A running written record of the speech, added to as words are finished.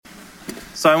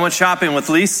So I went shopping with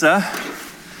Lisa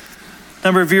a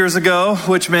number of years ago,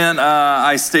 which meant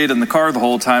I stayed in the car the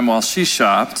whole time while she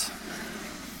shopped.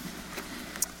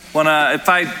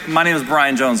 My name is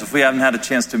Brian Jones. If we haven't had a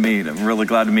chance to meet, I'm really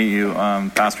glad to meet you.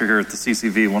 Pastor here at the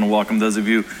CCV. I want to welcome those of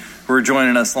you who are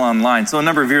joining us online. So a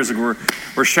number of years ago,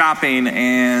 we're shopping,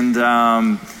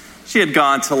 and she had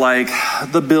gone to like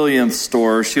the billionth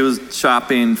store. She was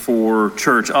shopping for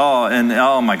church.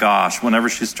 Oh my gosh, whenever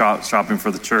she's shopping for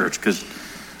the church, because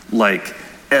like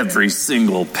every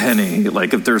single penny,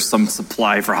 like if there's some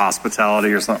supply for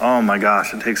hospitality or something, oh my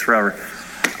gosh, it takes forever.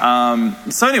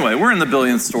 So anyway, we're in the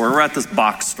billionth store. We're at this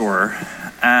box store,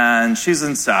 and she's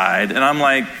inside, and I'm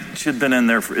like, she'd been in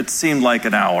there for, it seemed like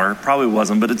an hour. Probably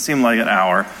wasn't, but it seemed like an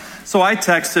hour. So I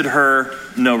texted her,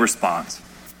 no response.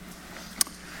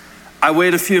 I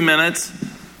wait a few minutes.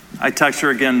 I text her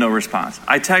again, no response.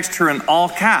 I text her in all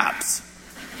caps.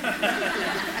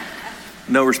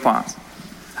 No response.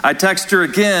 I text her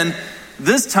again,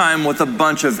 this time with a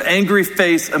bunch of angry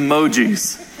face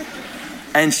emojis.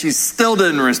 And she still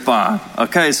didn't respond.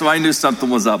 Okay, so I knew something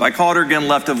was up. I called her again,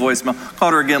 left a voicemail.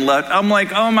 Called her again, left. I'm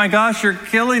like, oh my gosh, you're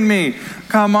killing me.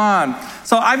 Come on.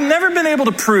 So I've never been able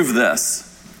to prove this.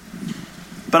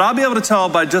 But I'll be able to tell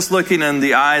by just looking in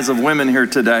the eyes of women here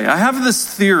today. I have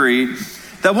this theory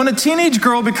that when a teenage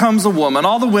girl becomes a woman,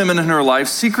 all the women in her life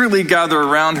secretly gather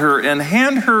around her and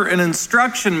hand her an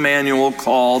instruction manual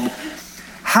called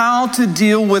How to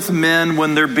Deal with Men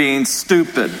When They're Being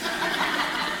Stupid.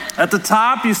 At the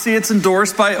top, you see it's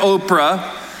endorsed by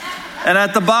Oprah. And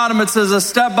at the bottom, it says a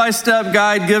step-by-step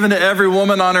guide given to every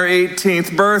woman on her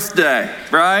 18th birthday,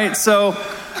 right? So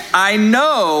I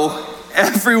know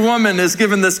every woman is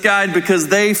given this guide because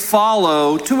they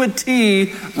follow to a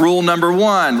T rule number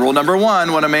one. Rule number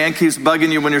one, when a man keeps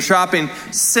bugging you when you're shopping,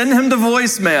 send him to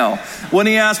voicemail. When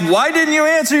he asks, why didn't you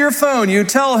answer your phone? You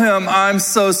tell him, I'm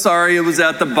so sorry, it was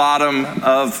at the bottom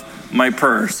of my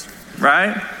purse,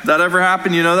 right? That ever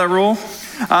happen? You know that rule?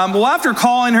 Well, after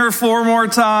calling her 4 more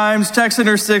times, texting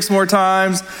her 6 more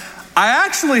times, I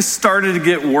actually started to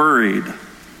get worried.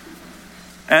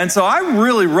 And so I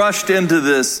really rushed into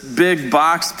this big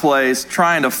box place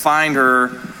trying to find her.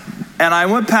 And I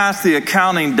went past the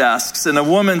accounting desks, and a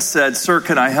woman said, sir,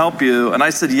 can I help you? And I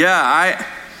said, yeah,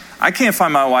 I can't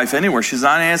find my wife anywhere. She's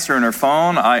not answering her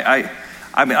phone. I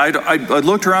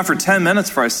looked around for 10 minutes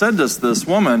before I said this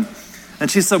woman.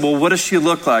 And she said, well, what does she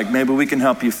look like? Maybe we can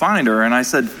help you find her. And I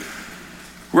said,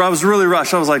 I was really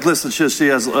rushed. I was like, listen, she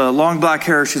has long black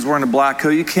hair. She's wearing a black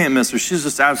coat. You can't miss her. She's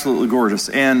just absolutely gorgeous.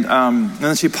 And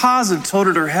then she paused and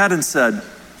tilted her head and said,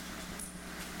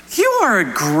 you are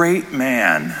a great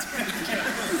man.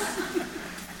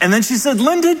 And then she said,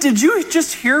 Linda, did you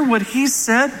just hear what he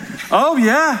said? Oh,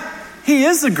 yeah, he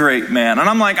is a great man. And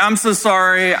I'm like, I'm so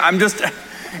sorry.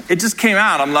 It just came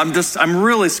out. I'm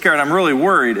really scared. I'm really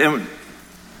worried. And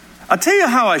I'll tell you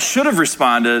how I should have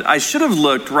responded. I should have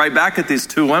looked right back at these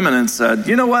 2 women and said,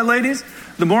 you know what, ladies?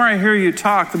 The more I hear you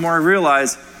talk, the more I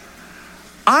realize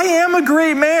I am a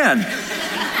great man.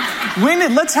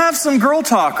 Let's have some girl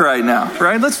talk right now,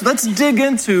 right? Let's dig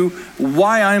into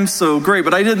why I'm so great.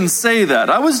 But I didn't say that.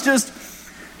 I was just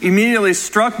immediately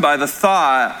struck by the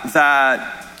thought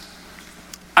that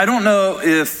I don't know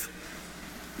if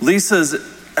Lisa's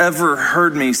ever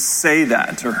heard me say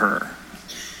that to her.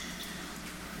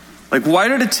 Like, why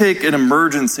did it take an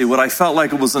emergency, what I felt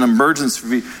like it was an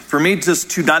emergency for me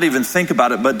just to not even think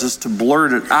about it, but just to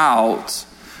blurt it out,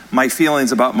 my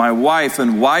feelings about my wife?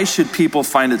 And why should people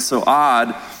find it so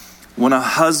odd when a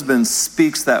husband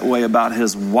speaks that way about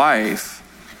his wife?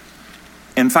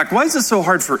 In fact, why is it so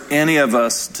hard for any of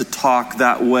us to talk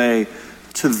that way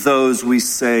to those we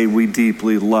say we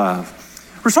deeply love?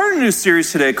 We're starting a new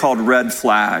series today called Red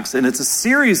Flags, and it's a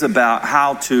series about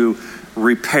how to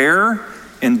repair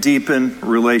and deepen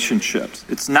relationships.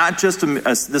 It's not just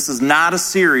this is not a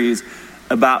series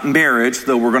about marriage,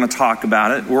 though we're going to talk about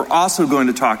it. We're also going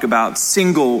to talk about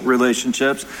single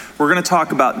relationships. We're going to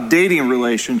talk about dating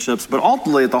relationships. But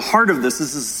ultimately, at the heart of this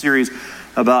is a series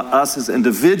about us as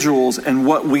individuals and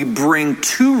what we bring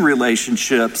to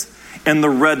relationships and the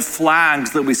red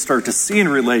flags that we start to see in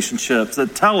relationships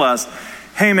that tell us,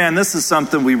 hey man, this is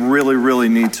something we really, really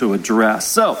need to address.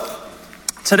 So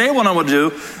today what I want to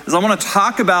do is I want to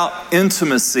talk about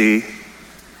intimacy.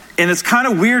 And it's kind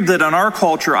of weird that in our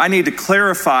culture, I need to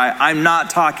clarify, I'm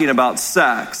not talking about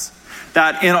sex.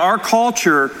 That in our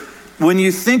culture, when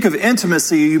you think of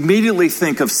intimacy, you immediately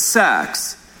think of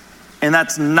sex. And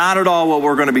that's not at all what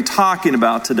we're going to be talking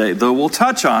about today, though we'll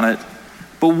touch on it.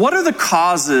 But what are the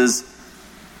causes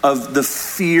of the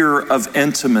fear of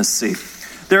intimacy?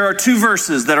 There are two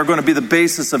verses that are going to be the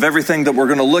basis of everything that we're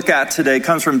going to look at today. It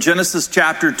comes from Genesis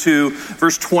chapter 2,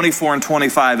 verse 24 and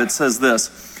 25. It says this: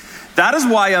 "That is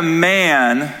why a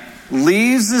man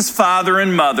leaves his father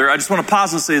and mother." I just want to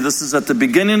pause and say this is at the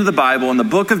beginning of the Bible, in the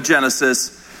book of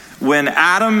Genesis, when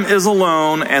Adam is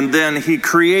alone and then he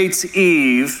creates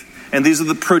Eve, and these are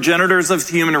the progenitors of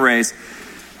the human race.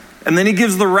 And then he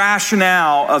gives the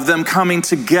rationale of them coming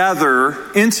together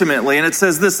intimately. And it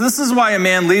says this is why a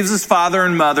man leaves his father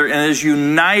and mother and is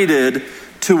united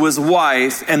to his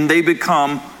wife, and they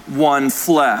become one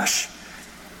flesh.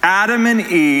 Adam and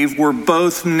Eve were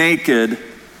both naked,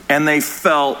 and they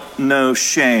felt no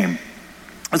shame.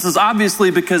 This is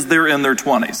obviously because they're in their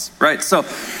 20s, right? So,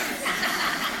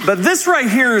 but this right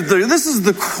here, this is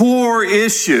the core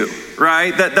issue,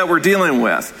 right, that we're dealing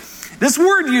with. This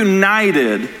word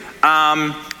united,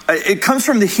 it comes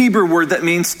from the Hebrew word that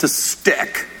means to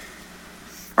stick,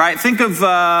 right? Think of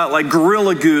like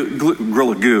Gorilla Glue,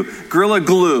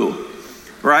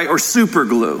 right? Or super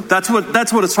glue. That's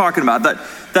what it's talking about.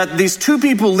 That these two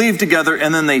people leave together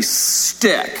and then they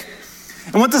stick.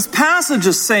 And what this passage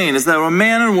is saying is that when a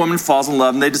man and a woman falls in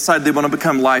love and they decide they want to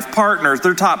become life partners,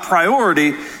 their top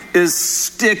priority is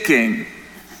sticking,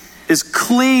 is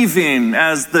cleaving,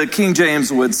 as the King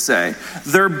James would say.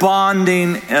 They're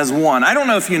bonding as one. I don't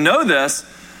know if you know this.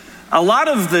 A lot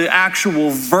of the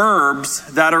actual verbs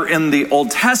that are in the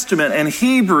Old Testament and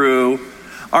Hebrew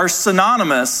are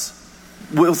synonymous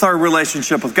with our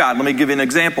relationship with God. Let me give you an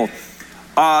example.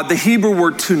 The Hebrew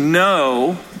word to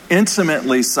know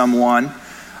intimately someone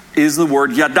is the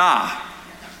word yada.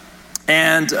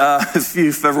 And if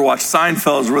you've ever watched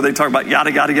Seinfeld, where they talk about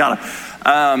yada, yada,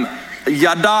 yada.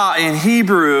 Yada in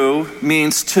Hebrew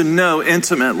means to know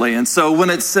intimately. And so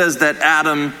when it says that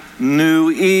Adam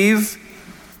knew Eve,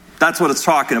 that's what it's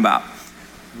talking about.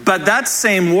 But that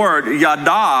same word,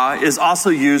 yada, is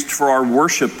also used for our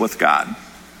worship with God.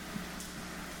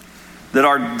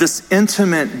 That this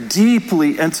intimate,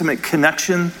 deeply intimate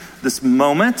connection, this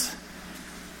moment.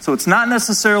 So it's not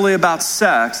necessarily about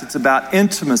sex, it's about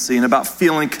intimacy and about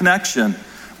feeling connection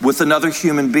with another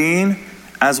human being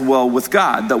as well with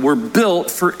God, that we're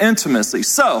built for intimacy.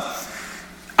 So,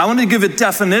 I want to give a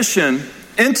definition.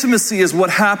 Intimacy is what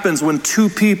happens when two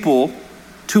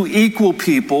equal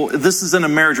people, this is in a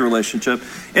marriage relationship.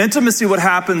 Intimacy, what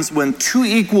happens when two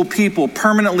equal people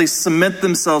permanently submit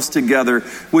themselves together,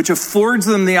 which affords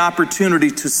them the opportunity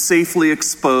to safely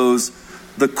expose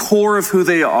the core of who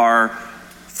they are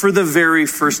for the very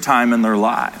first time in their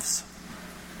lives.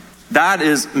 That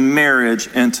is marriage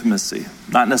intimacy.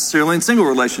 Not necessarily in single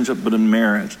relationship, but in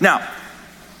marriage. Now,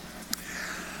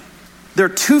 there are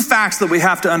two facts that we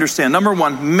have to understand. Number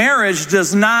one, marriage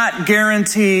does not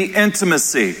guarantee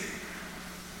intimacy.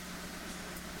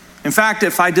 In fact,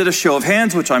 if I did a show of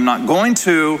hands, which I'm not going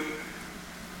to,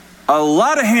 a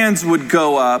lot of hands would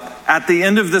go up at the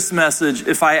end of this message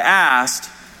if I asked,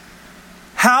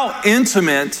 how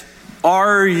intimate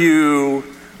are you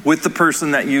with the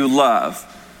person that you love?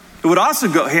 It would also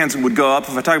hands would go up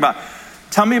if I talk about,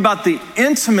 tell me about the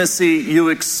intimacy you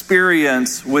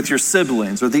experience with your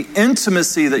siblings, or the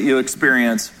intimacy that you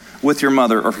experience with your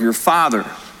mother or your father.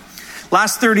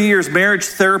 Last 30 years, marriage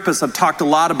therapists have talked a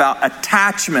lot about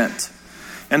attachment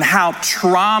and how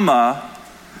trauma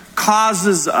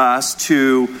causes us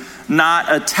to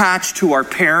not attach to our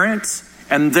parents,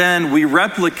 and then we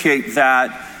replicate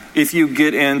that if you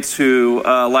get into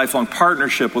a lifelong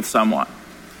partnership with someone.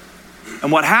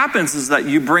 And what happens is that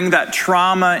you bring that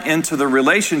trauma into the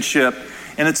relationship,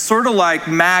 and it's sort of like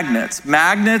magnets.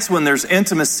 Magnets, when there's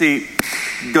intimacy,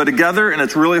 go together, and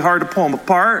it's really hard to pull them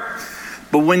apart.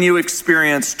 But when you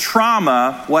experience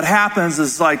trauma, what happens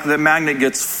is like the magnet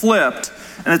gets flipped,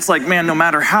 and it's like, man, no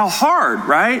matter how hard,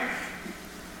 right?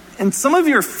 And some of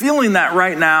you are feeling that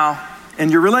right now in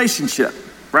your relationship,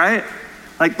 right?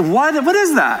 Like, what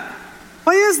is that?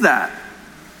 Why is that?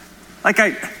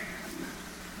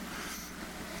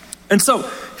 And so,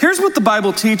 here's what the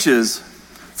Bible teaches.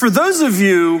 For those of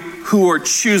you who are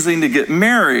choosing to get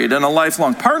married in a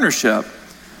lifelong partnership,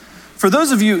 for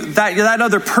those of you, that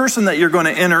other person that you're going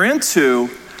to enter into,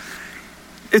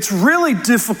 it's really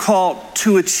difficult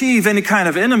to achieve any kind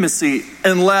of intimacy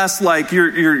unless like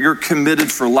you're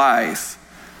committed for life.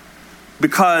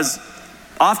 Because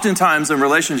oftentimes in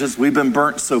relationships, we've been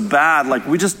burnt so bad, like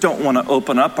we just don't want to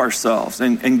open up ourselves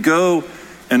and go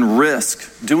and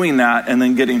risk doing that and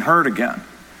then getting hurt again,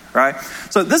 right?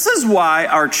 So this is why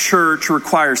our church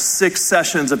requires 6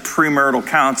 sessions of premarital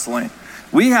counseling.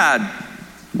 We had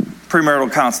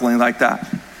premarital counseling like that.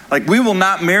 Like, we will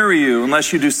not marry you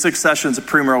unless you do 6 sessions of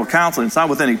premarital counseling. It's not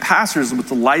with any pastors, it's with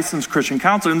the licensed Christian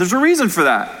counselor. And there's a reason for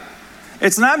that.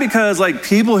 It's not because like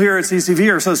people here at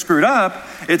CCV are so screwed up.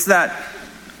 It's that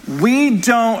we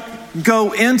don't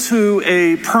go into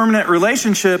a permanent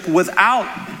relationship without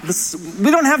this.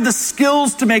 We don't have the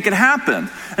skills to make it happen.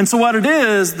 And so what it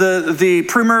is, the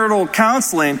premarital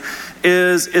counseling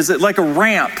is it like a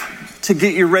ramp to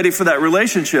get you ready for that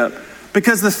relationship.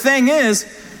 Because the thing is,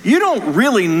 you don't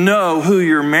really know who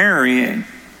you're marrying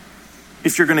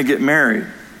if you're going to get married.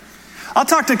 I'll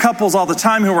talk to couples all the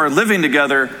time who are living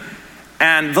together,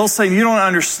 and they'll say, you don't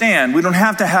understand. We don't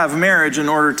have to have marriage in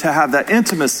order to have that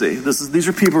intimacy. These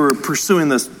are people who are pursuing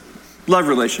this love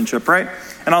relationship, right?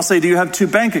 And I'll say, do you have 2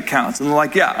 bank accounts? And they're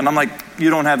like, yeah. And I'm like, you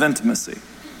don't have intimacy.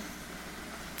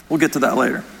 We'll get to that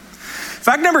later.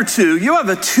 Fact number 2, you have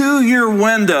a 2-year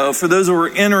window for those who are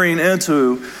entering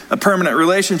into a permanent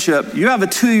relationship. You have a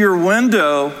 2-year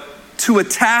window to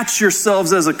attach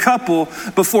yourselves as a couple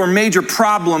before major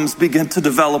problems begin to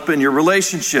develop in your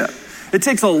relationship. It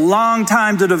takes a long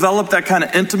time to develop that kind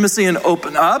of intimacy and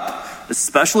open up,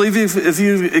 especially if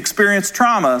you've experienced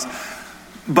traumas.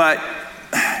 But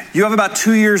you have about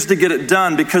 2 years to get it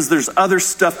done because there's other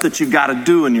stuff that you got to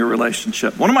do in your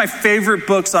relationship. One of my favorite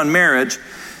books on marriage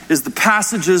is The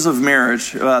Passages of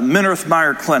Marriage, Minirth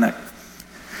Meier Clinic.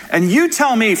 And you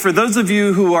tell me, for those of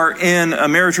you who are in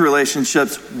marriage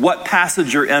relationships, what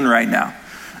passage you're in right now.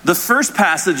 The first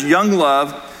passage, Young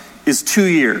Love, is 2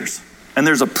 years. And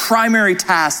there's a primary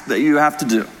task that you have to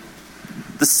do.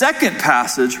 The second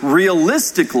passage,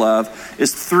 Realistic Love,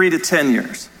 is 3 to 10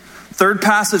 years. Third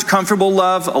passage, Comfortable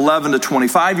Love, 11 to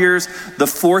 25 years. The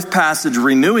fourth passage,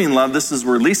 Renewing Love, this is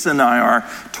where Lisa and I are,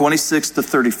 26 to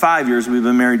 35 years. We've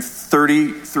been married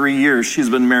 33 years. She's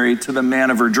been married to the man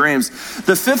of her dreams.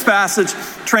 The fifth passage,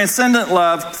 Transcendent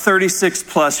Love, 36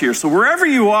 plus years. So wherever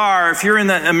you are, if you're in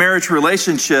a marriage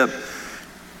relationship,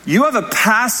 you have a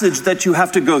passage that you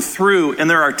have to go through, and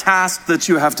there are tasks that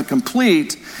you have to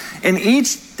complete, and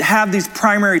each have these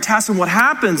primary tasks. And what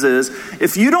happens is,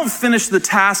 if you don't finish the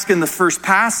task in the first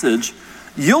passage,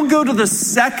 you'll go to the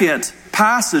second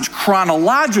passage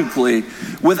chronologically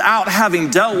without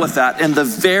having dealt with that. In the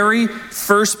very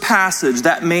first passage,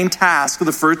 that main task of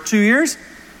the first 2 years,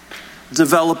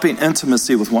 developing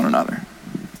intimacy with one another.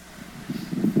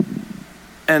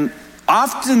 And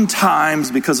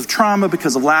oftentimes, because of trauma,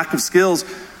 because of lack of skills,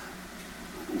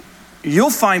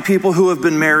 you'll find people who have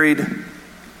been married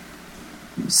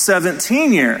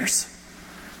 17 years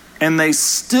and they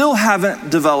still haven't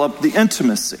developed the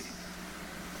intimacy.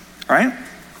 Right?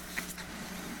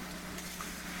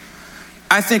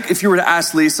 I think if you were to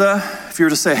ask Lisa, if you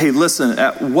were to say, hey, listen,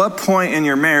 at what point in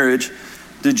your marriage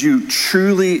did you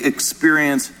truly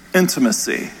experience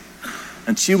intimacy?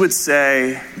 And she would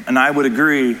say, and I would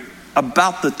agree,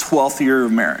 about the 12th year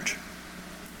of marriage.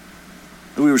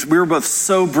 We were both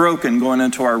so broken going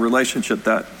into our relationship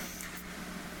that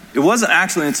it wasn't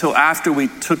actually until after we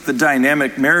took the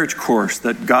dynamic marriage course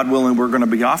that, God willing, we're going to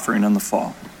be offering in the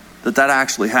fall, that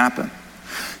actually happened.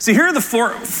 See, here are the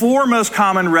four most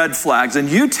common red flags. And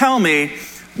you tell me,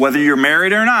 whether you're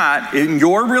married or not, in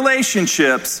your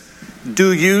relationships,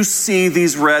 do you see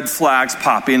these red flags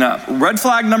popping up? Red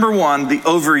flag number 1, the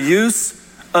overuse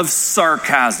of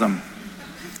sarcasm.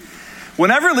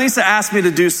 Whenever Lisa asks me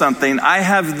to do something, I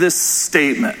have this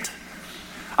statement.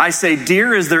 I say,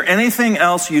 dear, is there anything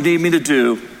else you need me to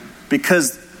do?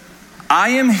 Because I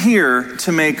am here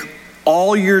to make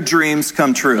all your dreams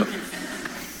come true.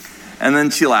 And then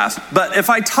she laughs. But if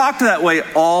I talk that way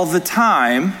all the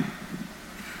time,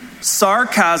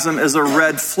 sarcasm is a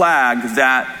red flag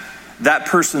that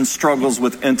person struggles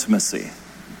with intimacy.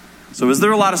 So is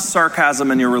there a lot of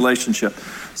sarcasm in your relationship?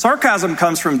 Sarcasm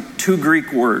comes from 2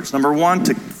 Greek words. Number 1,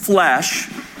 to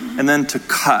flesh, and then to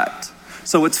cut.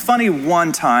 So it's funny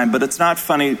one time, but it's not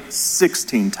funny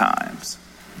 16 times.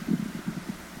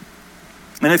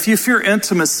 And if you fear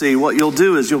intimacy, what you'll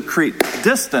do is you'll create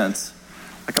distance,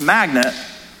 like a magnet,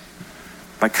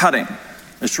 by cutting.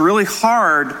 It's really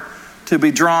hard to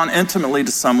be drawn intimately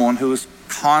to someone who is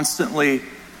constantly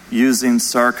using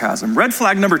sarcasm. Red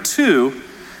flag number 2,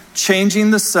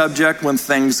 changing the subject when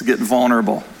things get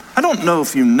vulnerable. I don't know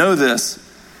if you know this.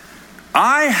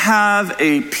 I have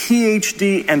a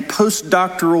PhD and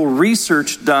postdoctoral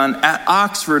research done at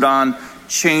Oxford on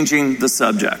changing the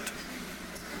subject.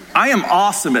 I am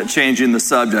awesome at changing the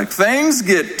subject. Things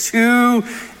get too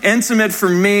intimate for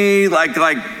me, like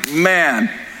man.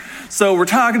 So we're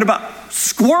talking about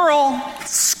squirrel.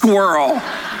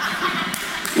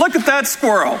 Look at that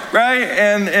squirrel, right?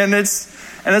 And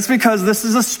it's because this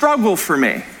is a struggle for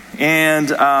me.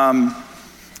 And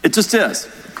it just is.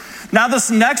 Now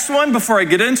this next one, before I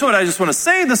get into it, I just want to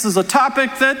say this is a topic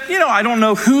that, I don't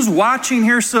know who's watching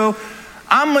here. So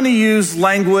I'm going to use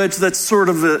language that's sort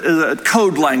of a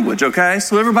code language, okay?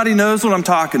 So everybody knows what I'm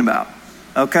talking about,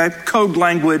 okay? Code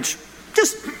language,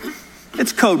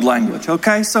 it's code language,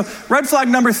 okay? So red flag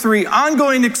number 3,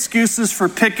 ongoing excuses for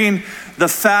picking the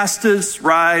fastest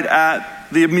ride at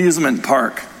the amusement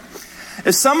park.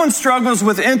 If someone struggles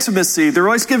with intimacy, they're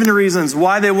always giving reasons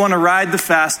why they want to ride the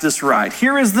fastest ride.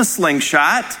 Here is the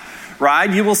slingshot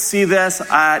ride. You will see this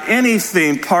at any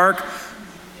theme park.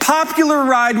 Popular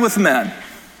ride with men.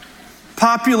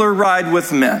 Popular ride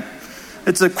with men.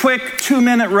 It's a quick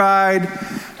 2-minute ride,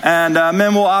 and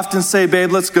men will often say,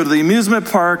 babe, let's go to the amusement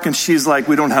park. And she's like,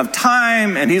 we don't have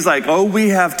time. And he's like, oh, we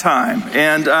have time.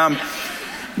 And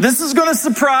this is going to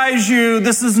surprise you.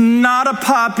 This is not a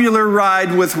popular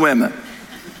ride with women.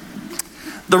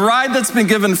 The ride that's been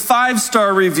given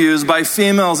 5-star reviews by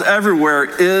females everywhere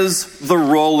is the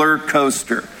roller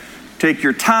coaster. Take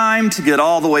your time to get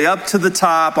all the way up to the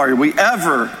top. Are we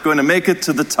ever going to make it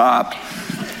to the top?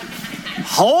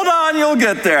 Hold on, you'll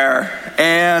get there.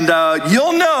 And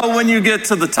you'll know when you get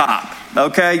to the top,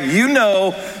 okay? You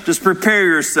know, just prepare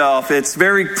yourself. It's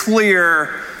very clear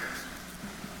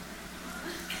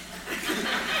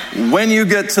when you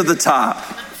get to the top,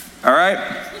 all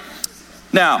right?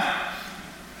 Now,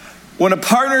 when a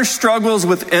partner struggles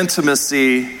with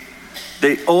intimacy,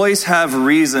 they always have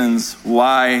reasons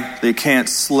why they can't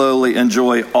slowly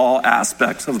enjoy all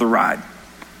aspects of the ride.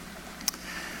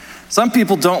 Some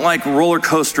people don't like roller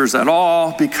coasters at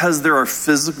all because there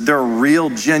are real,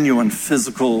 genuine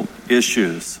physical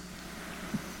issues.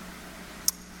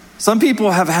 Some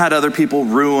people have had other people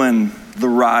ruin the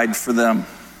ride for them.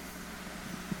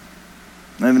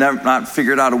 They've not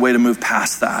figured out a way to move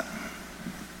past that.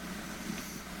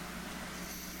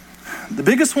 The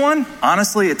biggest one,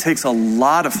 honestly, it takes a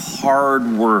lot of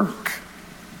hard work.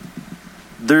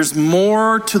 There's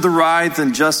more to the ride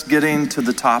than just getting to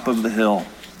the top of the hill.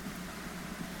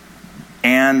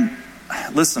 And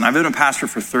listen, I've been a pastor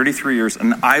for 33 years,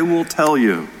 and I will tell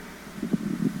you,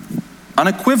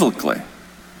 unequivocally,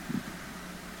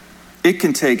 it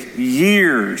can take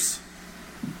years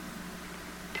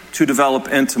to develop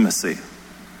intimacy.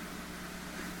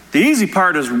 The easy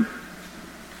part's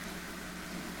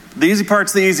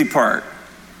the easy part.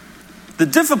 The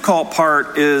difficult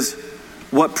part is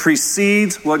what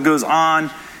precedes, what goes on,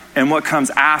 and what comes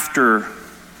after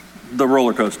the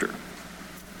roller coaster.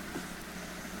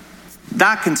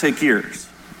 That can take years.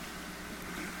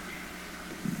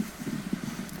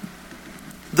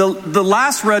 The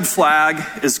last red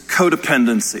flag is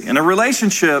codependency. In a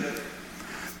relationship,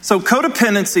 so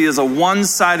codependency is a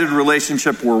one-sided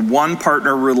relationship where one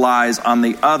partner relies on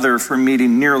the other for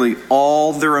meeting nearly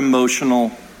all their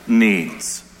emotional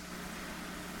needs.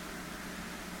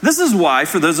 This is why,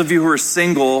 for those of you who are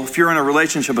single, if you're in a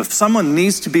relationship, if someone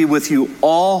needs to be with you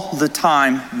all the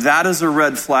time, that is a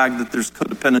red flag that there's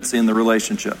codependency in the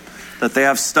relationship, that they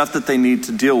have stuff that they need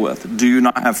to deal with. Do you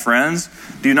not have friends?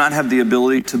 Do you not have the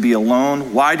ability to be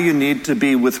alone? Why do you need to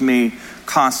be with me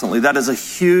constantly? That is a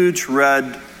huge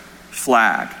red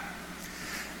flag.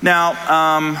 Now,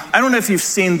 I don't know if you've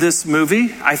seen this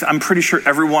movie. I'm pretty sure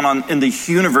everyone in the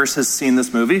universe has seen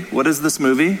this movie. What is this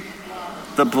movie?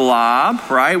 The Blob,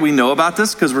 right? We know about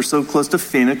this because we're so close to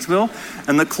Phoenixville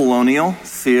and the Colonial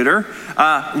Theater.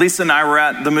 Lisa and I were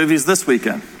at the movies this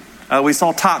weekend. We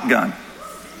saw Top Gun.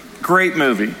 Great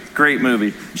movie, great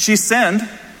movie. She sinned.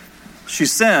 We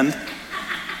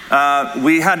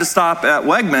had to stop at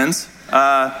Wegmans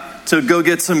to go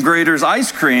get some Grader's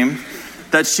ice cream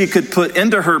that she could put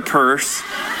into her purse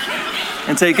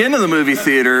and take into the movie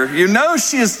theater. You know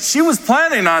she was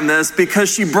planning on this because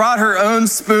she brought her own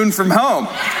spoon from home,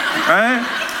 right?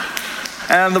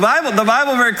 And the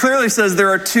Bible very clearly says there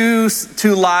are two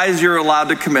lies you're allowed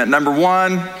to commit. Number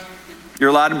one, you're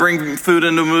allowed to bring food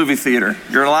into a movie theater.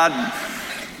 You're allowed.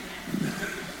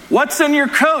 What's in your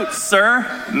coat,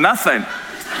 sir? Nothing.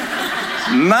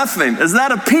 Nothing. Is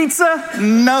that a pizza?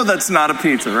 No, that's not a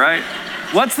pizza, right?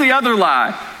 What's the other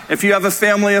lie? If you have a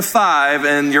family of 5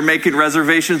 and you're making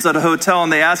reservations at a hotel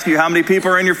and they ask you how many people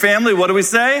are in your family, what do we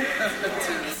say?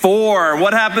 4.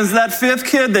 What happens to that 5th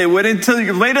kid? They wait in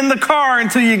the car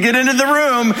until you get into the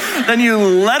room, then you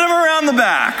let them around the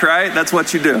back, right? That's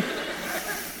what you do.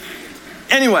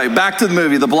 Anyway, back to the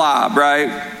movie, The Blob,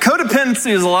 right?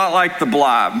 Codependency is a lot like The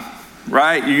Blob,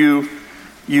 right? You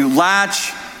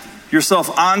latch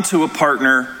yourself onto a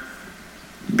partner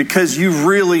because you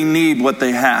really need what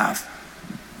they have.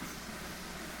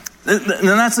 And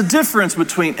that's the difference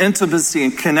between intimacy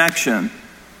and connection.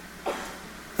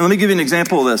 And let me give you an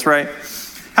example of this, right?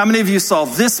 How many of you saw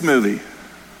this movie?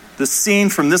 The scene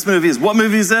from this movie is, what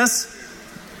movie is this?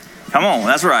 Come on,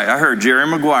 that's right. I heard Jerry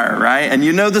Maguire, right? And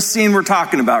you know the scene we're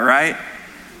talking about, right?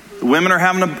 The women are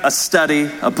having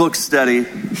a book study.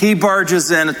 He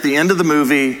barges in at the end of the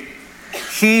movie.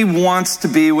 He wants to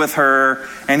be with her,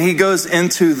 and he goes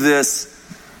into this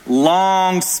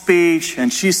long speech,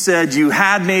 and she said, "You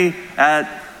had me at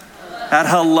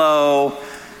hello."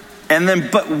 And then,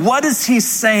 but what is he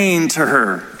saying to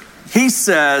her? He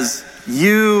says,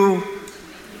 "You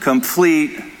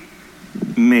complete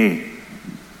me."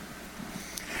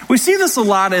 We see this a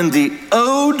lot in the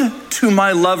 "Ode to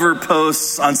My Lover"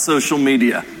 posts on social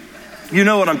media. You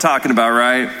know what I'm talking about,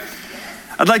 right?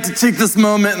 I'd like to take this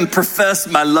moment and profess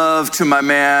my love to my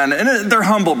man. And they're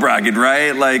humble bragging,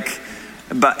 right?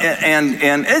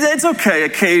 And it's okay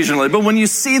occasionally. But when you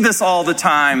see this all the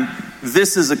time,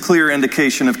 this is a clear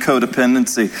indication of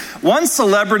codependency. One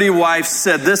celebrity wife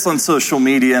said this on social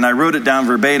media, and I wrote it down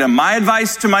verbatim. "My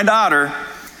advice to my daughter: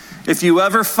 if you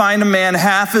ever find a man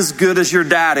half as good as your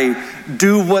daddy,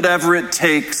 do whatever it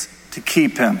takes to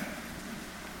keep him."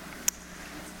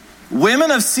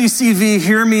 Women of CCV,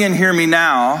 hear me and hear me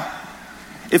now.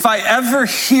 If I ever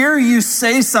hear you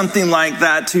say something like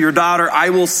that to your daughter, I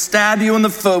will stab you in the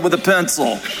foot with a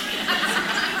pencil.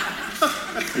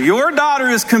 Your daughter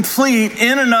is complete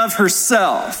in and of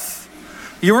herself.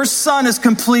 Your son is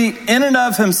complete in and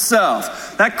of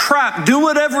himself. That crap, do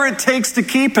whatever it takes to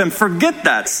keep him. Forget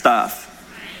that stuff.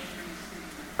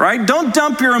 Right? Don't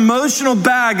dump your emotional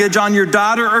baggage on your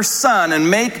daughter or son and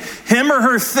make him or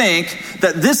her think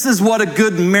that this is what a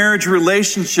good marriage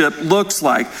relationship looks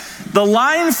like. The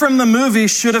line from the movie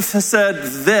should have said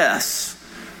this: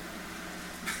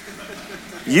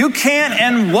 "You can't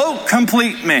and won't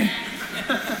complete me."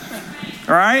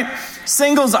 All right?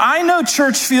 Singles, I know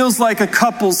church feels like a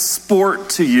couple's sport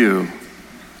to you.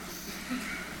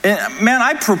 And man,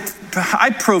 I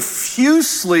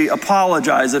profusely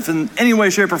apologize if in any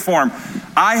way, shape, or form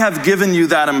I have given you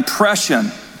that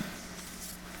impression.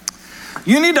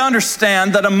 You need to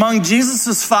understand that among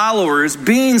Jesus' followers,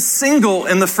 being single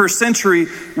in the first century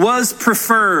was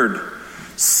preferred.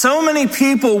 So many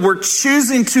people were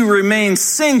choosing to remain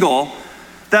single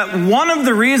that one of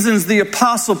the reasons the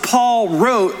Apostle Paul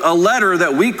wrote a letter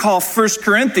that we call 1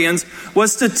 Corinthians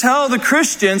was to tell the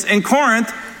Christians in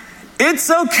Corinth, it's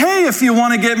okay if you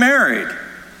want to get married.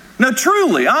 No,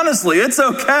 truly, honestly, it's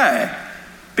okay.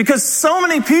 Because so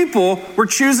many people were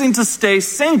choosing to stay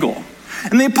single.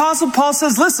 And the Apostle Paul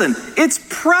says, listen, it's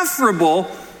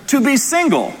preferable to be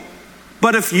single.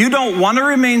 But if you don't want to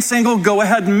remain single, go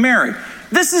ahead and marry.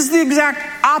 This is the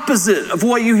exact opposite of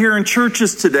what you hear in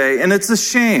churches today, and it's a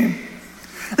shame.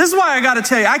 This is why I got to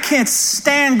tell you, I can't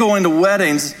stand going to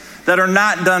weddings that are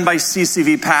not done by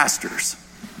CCV pastors.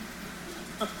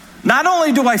 Not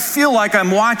only do I feel like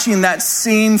I'm watching that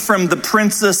scene from The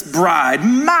Princess Bride,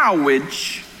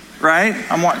 marriage, right?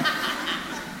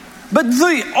 But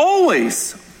they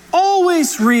always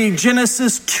read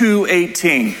Genesis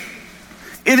 2:18.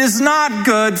 It is not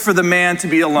good for the man to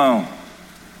be alone.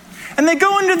 And they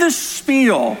go into this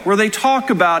spiel where they talk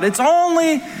about it's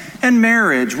only in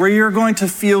marriage where you're going to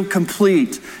feel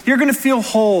complete. You're going to feel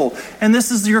whole. And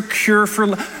this is your cure for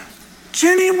love.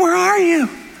 Jenny, where are you?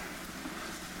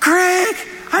 Greg,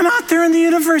 I'm out there in the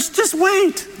universe. Just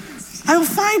wait. I will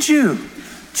find you.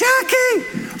 Jackie,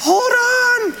 hold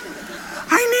on.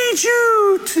 I need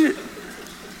you to...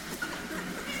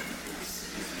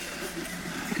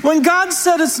 When God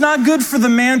said it's not good for the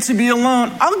man to be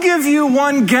alone, I'll give you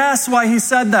one guess why he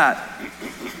said that.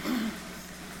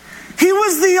 He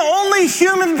was the only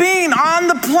human being on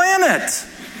the planet.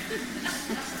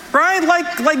 Right?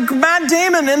 Like Matt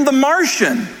Damon in The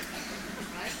Martian.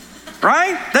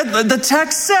 Right? The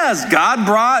text says God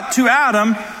brought to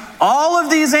Adam all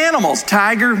of these animals.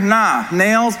 Tiger, nah.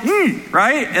 Nails,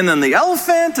 right? And then the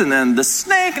elephant, and then the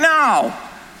snake, now.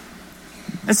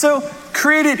 And so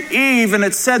created Eve, and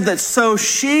it said that so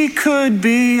she could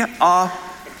be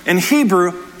in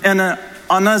Hebrew, an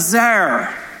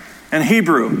Azer in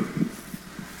Hebrew.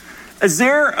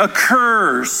 Azer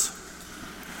occurs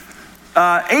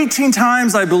 18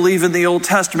 times, I believe, in the Old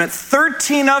Testament.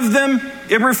 13 of them,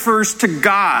 it refers to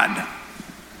God.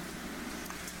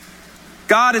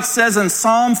 God, it says in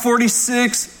Psalm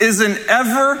 46, is an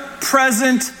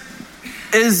ever-present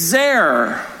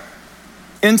Azer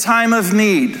in time of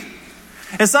need.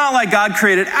 It's not like God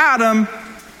created Adam,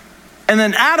 and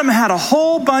then Adam had a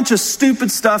whole bunch of stupid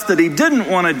stuff that he didn't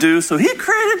want to do, so he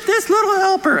created this little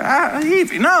helper,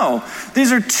 Eve. No,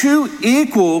 these are two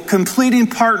equal, completing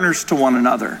partners to one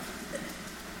another.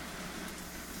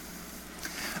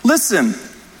 Listen,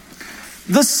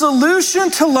 the solution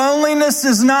to loneliness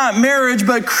is not marriage,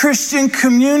 but Christian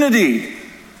community.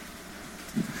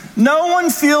 No one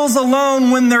feels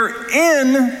alone when they're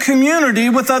in community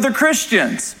with other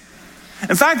Christians.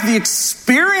 In fact, the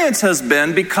experience has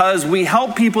been, because we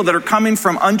help people that are coming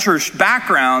from unchurched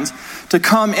backgrounds to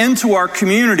come into our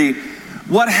community,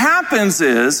 what happens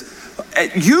is,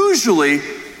 usually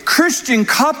Christian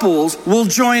couples will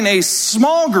join a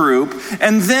small group,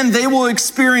 and then they will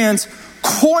experience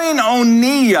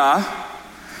koinonia,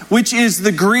 which is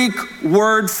the Greek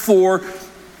word for,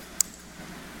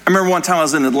 I remember one time I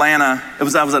was in Atlanta. I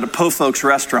was at a Po Folks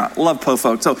restaurant. Love Po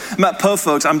Folks. So I'm at Po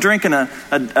Folks. I'm drinking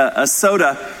a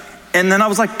soda. And then I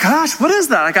was like, gosh, what is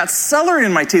that? I got celery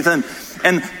in my teeth.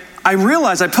 And I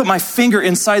realized I put my finger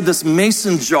inside this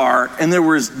mason jar and there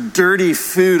was dirty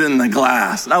food in the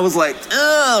glass. And I was like,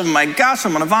 oh my gosh,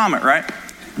 I'm going to vomit, right?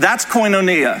 That's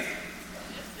koinonia.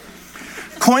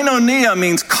 Koinonia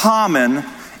means common,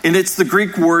 and it's the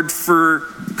Greek word for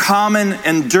common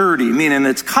and dirty, meaning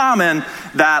it's common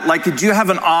that, like, did you have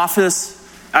an office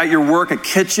at your work, a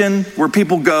kitchen where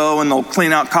people go and they'll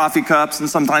clean out coffee cups and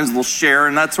sometimes they'll share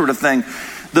and that sort of thing?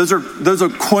 Those are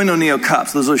koinonia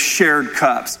cups. Those are shared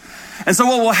cups. And so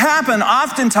what will happen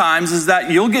oftentimes is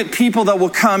that you'll get people that will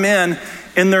come in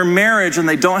their marriage and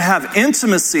they don't have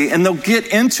intimacy, and they'll get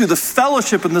into the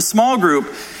fellowship in the small group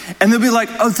and they'll be like,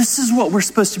 oh, this is what we're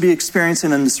supposed to be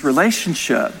experiencing in this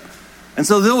relationship. And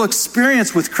so they'll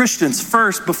experience with Christians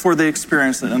first before they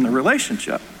experience it in the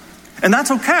relationship. And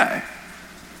that's okay.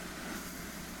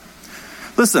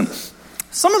 Listen,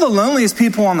 some of the loneliest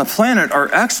people on the planet are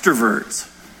extroverts.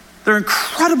 They're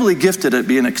incredibly gifted at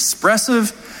being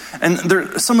expressive, and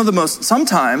they're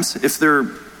sometimes, if their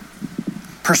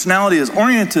personality is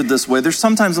oriented this way, they're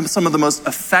sometimes some of the most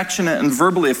affectionate and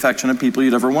verbally affectionate people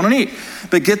you'd ever want to meet.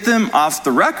 But get them off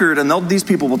the record, and these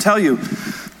people will tell you,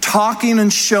 talking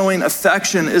and showing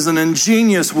affection is an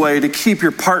ingenious way to keep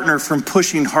your partner from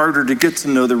pushing harder to get to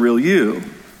know the real you.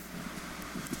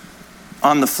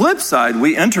 On the flip side,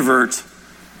 we introverts,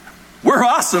 we're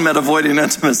awesome at avoiding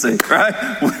intimacy,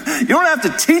 right? You don't have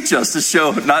to teach us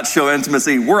to not show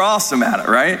intimacy. We're awesome at it,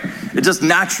 right? It just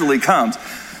naturally comes.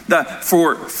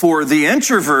 For the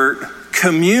introvert,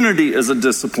 community is a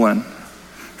discipline.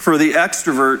 For the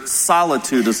extrovert,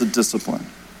 solitude is a discipline.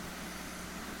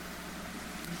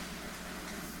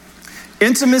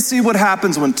 Intimacy, what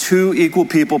happens when two equal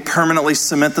people permanently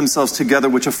cement themselves together,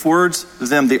 which affords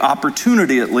them the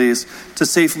opportunity, at least, to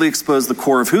safely expose the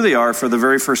core of who they are for the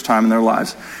very first time in their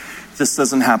lives. This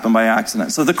doesn't happen by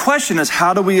accident. So the question is,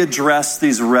 how do we address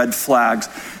these red flags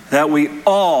that we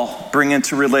all bring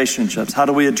into relationships? How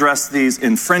do we address these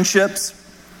in friendships?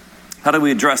 How do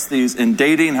we address these in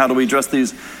dating? How do we address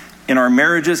these in our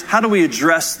marriages? How do we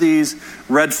address these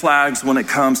red flags when it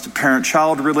comes to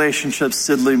parent-child relationships,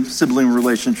 sibling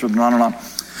relationships, and on and on?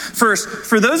 First,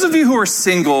 for those of you who are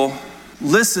single,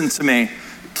 listen to me.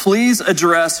 Please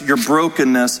address your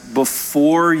brokenness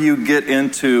before you get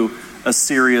into a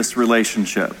serious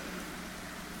relationship.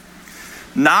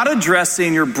 Not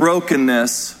addressing your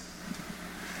brokenness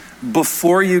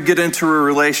before you get into a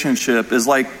relationship is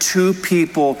like two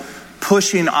people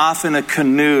pushing off in a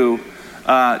canoe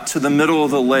to the middle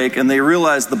of the lake, and they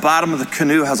realize the bottom of the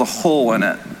canoe has a hole in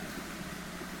it.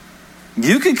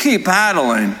 You can keep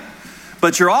paddling,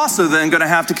 but you're also then going to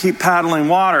have to keep paddling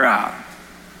water out.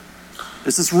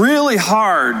 This is really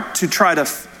hard to try to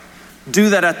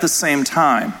do that at the same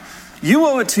time. You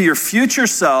owe it to your future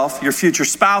self, your future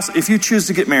spouse, if you choose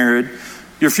to get married,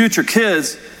 your future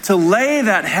kids, to lay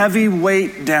that heavy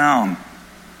weight down.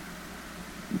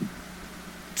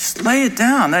 Just lay it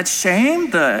down. That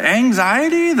shame, the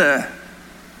anxiety,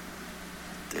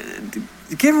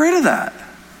 get rid of that.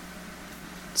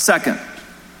 Second,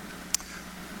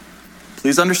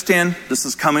 please understand this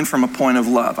is coming from a point of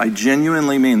love. I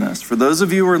genuinely mean this. For those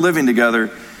of you who are living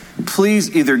together,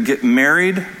 please either get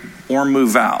married or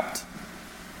move out.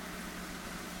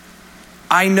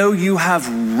 I know you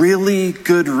have really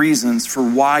good reasons for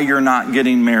why you're not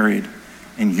getting married.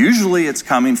 And usually it's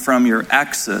coming from your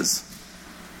exes.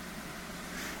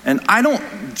 And I don't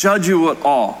judge you at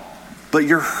all, but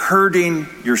you're hurting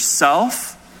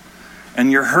yourself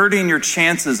and you're hurting your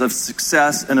chances of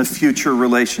success in a future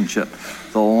relationship.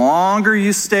 The longer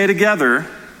you stay together,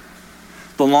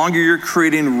 the longer you're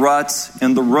creating ruts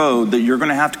in the road that you're going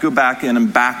to have to go back in and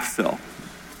backfill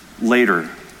later.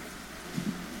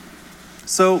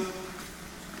 So,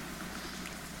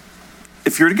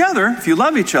 if you're together, if you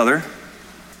love each other,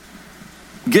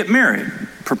 get married,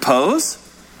 propose,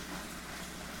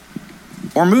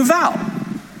 or move out.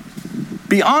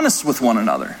 Be honest with one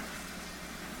another.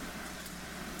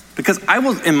 Because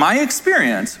in my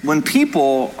experience, when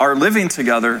people are living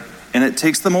together and it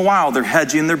takes them a while, they're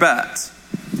hedging their bets.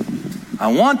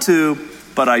 I want to,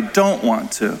 but I don't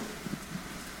want to.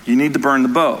 You need to burn the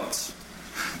boats.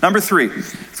 Number 3,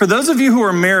 for those of you who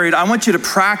are married, I want you to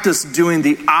practice doing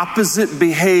the opposite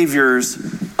behaviors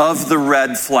of the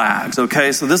red flags,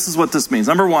 okay? So this is what this means.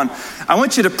 Number 1, I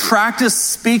want you to practice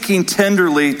speaking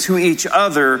tenderly to each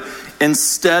other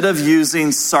instead of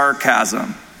using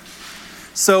sarcasm.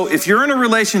 So if you're in a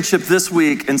relationship this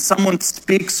week and someone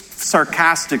speaks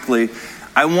sarcastically,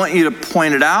 I want you to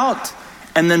point it out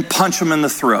and then punch them in the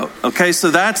throat, okay? So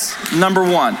that's number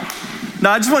 1.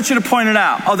 Now, I just want you to point it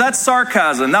out. Oh, that's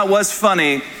sarcasm. That was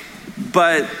funny,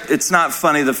 but it's not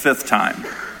funny the 5th time.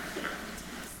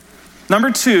 Number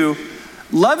 2,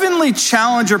 lovingly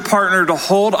challenge your partner to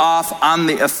hold off on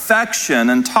the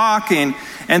affection and talking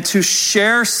and to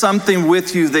share something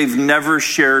with you they've never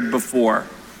shared before.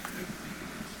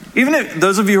 Even if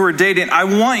those of you who are dating, I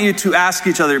want you to ask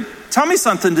each other, tell me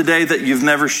something today that you've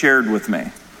never shared with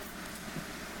me.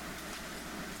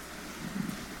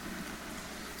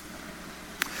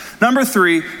 Number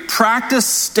 3, practice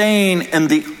staying in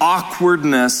the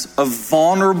awkwardness of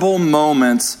vulnerable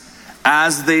moments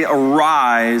as they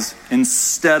arise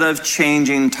instead of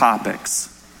changing topics.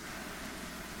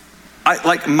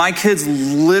 My kids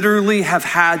literally have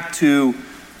had to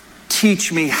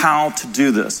teach me how to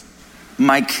do this.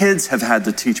 My kids have had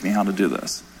to teach me how to do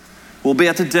this. We'll be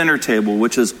at the dinner table,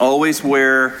 which is always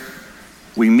where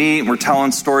we meet, we're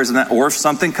telling stories and that, or if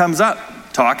something comes up,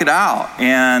 talk it out.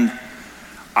 And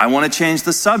I want to change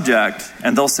the subject.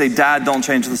 And they'll say, Dad, don't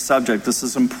change the subject. This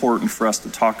is important for us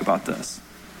to talk about this.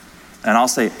 And I'll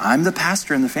say, I'm the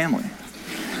pastor in the family.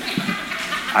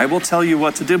 I will tell you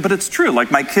what to do. But it's true.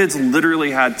 Like my kids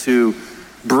literally had to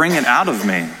bring it out of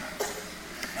me.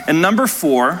 And number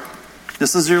 4,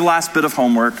 this is your last bit of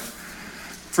homework.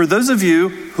 For those of you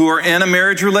who are in a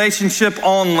marriage relationship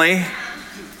only,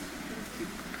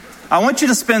 I want you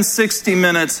to spend 60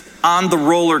 minutes on the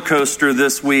roller coaster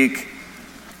this week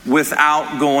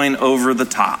without going over the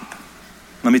top.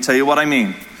 Let me tell you what I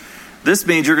mean. This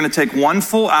means you're going to take 1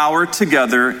 full hour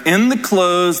together in the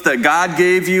clothes that God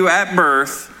gave you at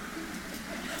birth.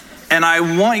 And I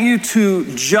want you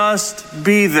to just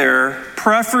be there,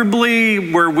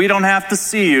 preferably where we don't have to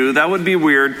see you. That would be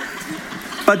weird.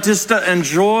 But just to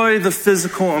enjoy the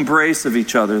physical embrace of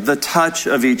each other, the touch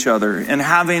of each other, and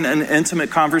having an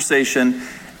intimate conversation,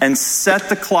 and set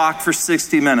the clock for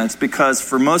 60 minutes, because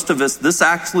for most of us, this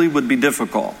actually would be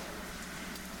difficult.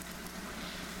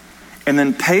 And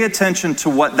then pay attention to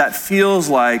what that feels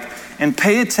like, and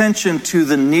pay attention to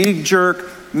the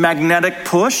knee-jerk magnetic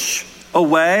push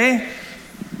away,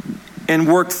 and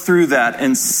work through that,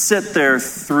 and sit there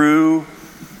through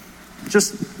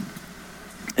just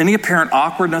any apparent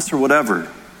awkwardness or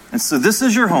whatever. And so this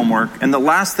is your homework. And the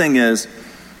last thing is,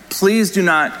 please do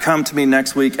not come to me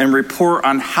next week and report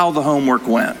on how the homework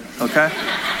went, okay?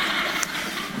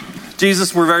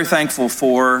 Jesus, we're very thankful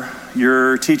for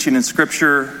your teaching in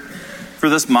Scripture, for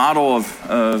this model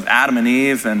of Adam and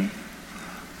Eve, and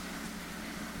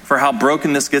for how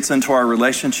brokenness gets into our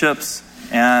relationships,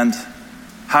 and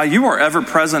how you are ever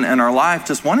present in our life,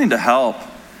 just wanting to help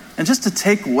and just to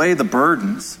take away the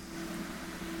burdens.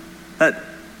 That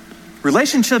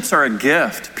relationships are a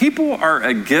gift. People are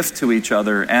a gift to each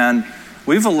other, and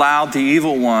we've allowed the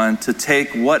evil one to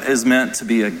take what is meant to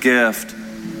be a gift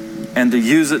and to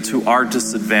use it to our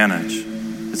disadvantage.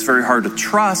 It's very hard to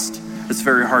trust. It's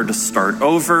very hard to start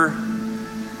over.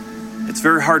 It's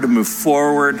very hard to move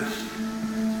forward.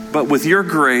 But with your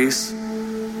grace,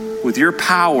 with your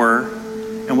power,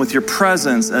 and with your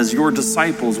presence as your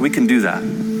disciples, we can do that.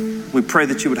 We pray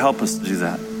that you would help us to do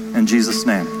that. In Jesus'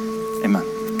 name, amen.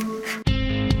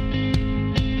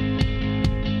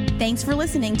 Thanks for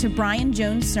listening to Brian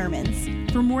Jones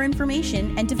Sermons. For more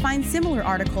information and to find similar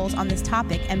articles on this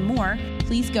topic and more,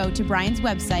 please go to Brian's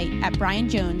website at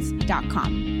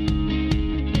brianjones.com.